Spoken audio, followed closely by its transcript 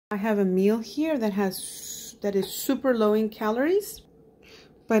I have a meal here that is super low in calories,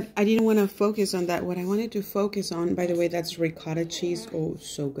 but I didn't want to focus on that. What I wanted to focus on, by the way, that's ricotta cheese. Oh,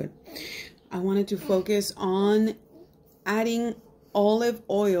 so good. I wanted to focus on adding olive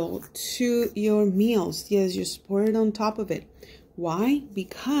oil to your meals. Yes, just pour it on top of it. Why?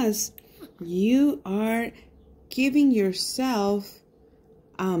 Because you are giving yourself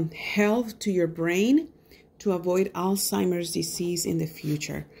health to your brain to avoid Alzheimer's disease in the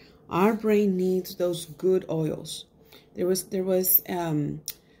future. Our brain needs those good oils. There was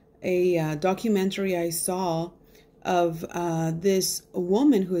a documentary I saw of this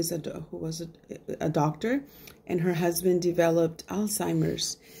woman who was a doctor, and her husband developed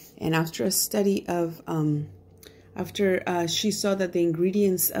Alzheimer's. And after a study of she saw that the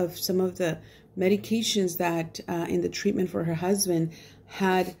ingredients of some of the medications that in the treatment for her husband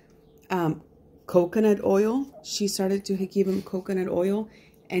had coconut oil. She started to give him coconut oil,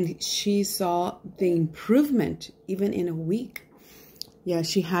 and she saw the improvement even in a week. Yeah,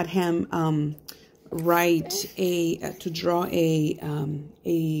 she had him draw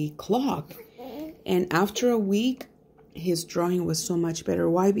a clock, and after a week, his drawing was so much better.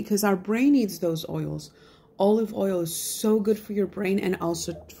 Why? Because our brain needs those oils. Olive oil is so good for your brain and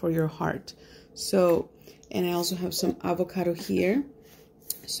also for your heart. So, and I also have some avocado here.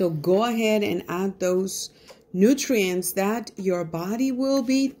 So go ahead and add those nutrients that your body will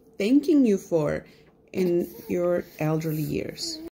be thanking you for in your elderly years.